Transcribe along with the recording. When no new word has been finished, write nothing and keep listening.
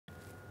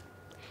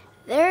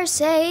There's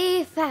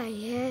a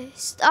fire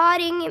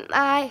starting in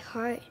my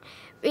heart,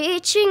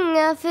 reaching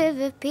a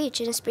fever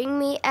pitch and bring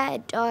me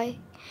at dark.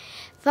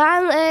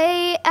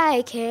 Finally,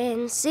 I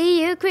can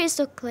see you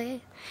crystal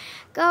clear.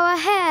 Go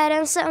ahead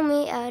and sell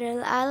me out,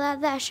 and I love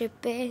that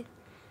ship in.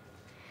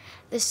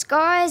 The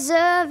scars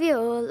of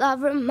your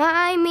love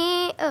remind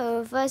me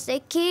of us.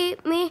 They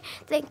keep me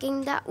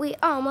thinking that we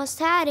almost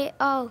had it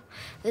all.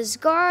 The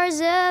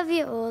scars of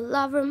your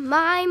love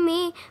remind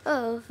me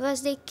of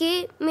us. They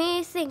keep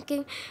me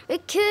thinking we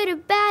could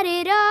have had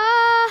it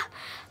all.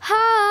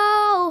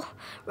 Oh,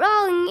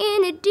 rolling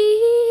in the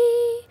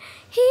deep.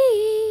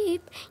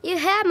 You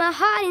had my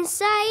heart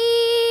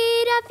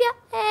inside of your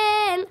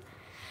hand,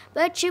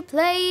 but you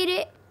played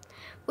it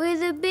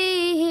with a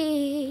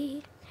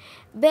beat.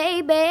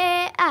 Baby,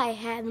 I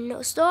have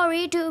no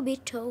story to be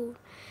told.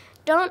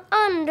 Don't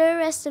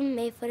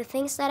underestimate for the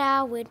things that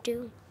I would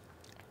do.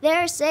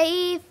 There's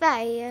a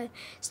fire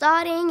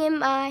starting in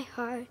my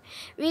heart,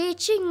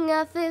 reaching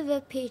a fever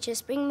pitch,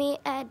 just bring me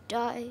at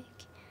dark.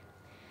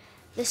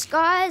 The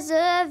scars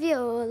of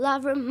your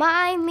love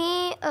remind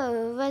me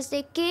of us.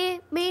 They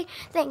keep me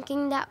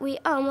thinking that we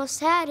almost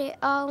had it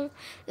all.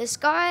 The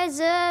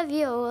scars of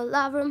your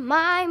love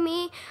remind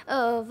me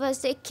of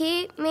us. They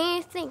keep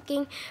me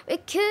thinking we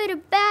could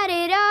have had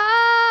it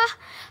all.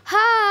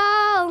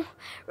 Oh,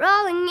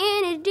 rolling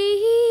in a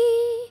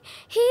deep.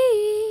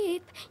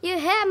 You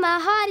had my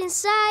heart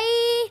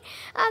inside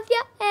of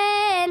your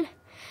hand,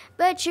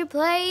 but you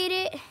played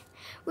it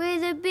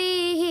with a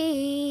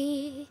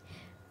beat.